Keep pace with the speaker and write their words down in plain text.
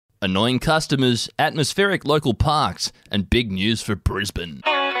annoying customers, atmospheric local parks, and big news for Brisbane.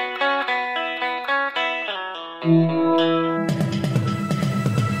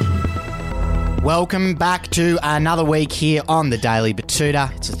 Welcome back to another week here on the Daily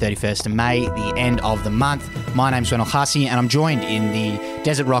Batuta. It's the 31st of May, the end of the month. My name's Ronald Hussey, and I'm joined in the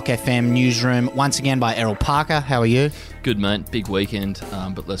Desert Rock FM newsroom once again by Errol Parker. How are you? Good, mate. Big weekend,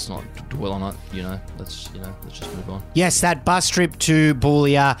 but let's not dwell on it. Let's just move on. Yes, that bus trip to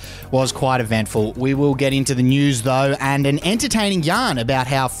Boulia was quite eventful. We will get into the news though, and an entertaining yarn about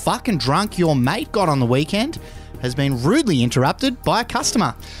how fucking drunk your mate got on the weekend has been rudely interrupted by a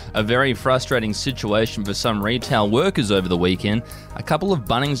customer. A very frustrating situation for some retail workers over the weekend. A couple of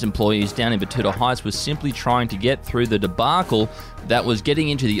Bunnings employees down in Batuta Heights were simply trying to get through the debacle that was getting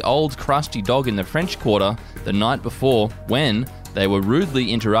into the old crusty dog in the French Quarter the night before, when they were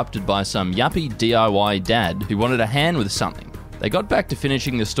rudely interrupted by some yuppie DIY dad who wanted a hand with something. They got back to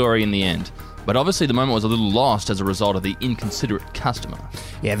finishing the story in the end, but obviously the moment was a little lost as a result of the inconsiderate customer.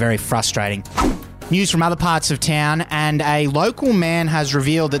 Yeah, very frustrating. News from other parts of town, and a local man has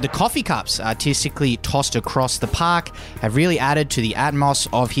revealed that the coffee cups artistically tossed across the park have really added to the atmos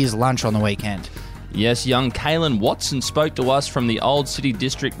of his lunch on the weekend. Yes, young Kalen Watson spoke to us from the Old City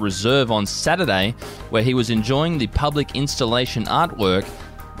District Reserve on Saturday, where he was enjoying the public installation artwork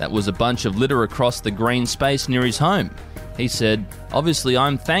that was a bunch of litter across the green space near his home. He said, "Obviously,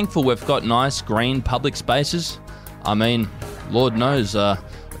 I'm thankful we've got nice green public spaces. I mean, Lord knows,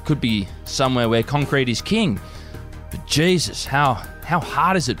 could be somewhere where concrete is king. But Jesus, how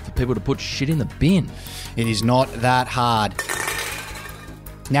hard is it for people to put shit in the bin?" It is not that hard.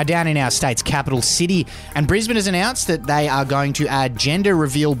 Now, down in our state's capital city, and Brisbane has announced that they are going to add gender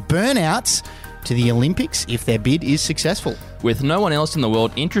reveal burnouts to the Olympics if their bid is successful. With no one else in the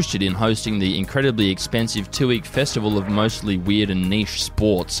world interested in hosting the incredibly expensive 2-week festival of mostly weird and niche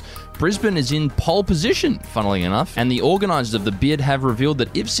sports, Brisbane is in pole position, funnily enough, and the organisers of the bid have revealed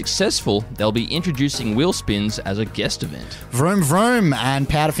that if successful, they'll be introducing wheel spins as a guest event. Vroom Vroom and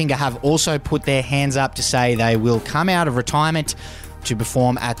Powderfinger have also put their hands up to say they will come out of retirement to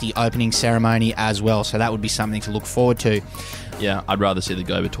perform at the opening ceremony as well, so that would be something to look forward to. Yeah, I'd rather see the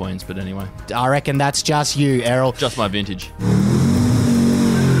go-betweens, but anyway. I reckon that's just you, Errol. Just my vintage.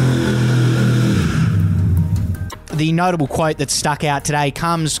 The notable quote that stuck out today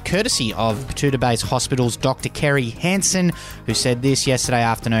comes courtesy of Batuta-based Hospital's Dr. Kerry Hansen, who said this yesterday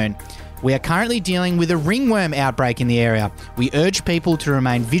afternoon. "We are currently dealing with a ringworm outbreak in the area. We urge people to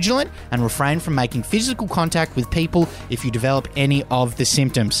remain vigilant and refrain from making physical contact with people if you develop any of the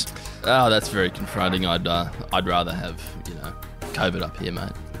symptoms." Oh, that's very confronting. I'd rather have, COVID up here,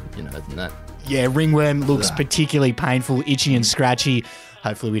 mate. Than that. Yeah, ringworm looks particularly painful, itchy and scratchy.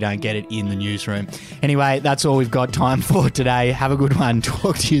 Hopefully we don't get it in the newsroom. Anyway, that's all we've got time for today. Have a good one.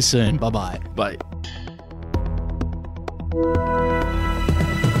 Talk to you soon. Bye-bye. Bye.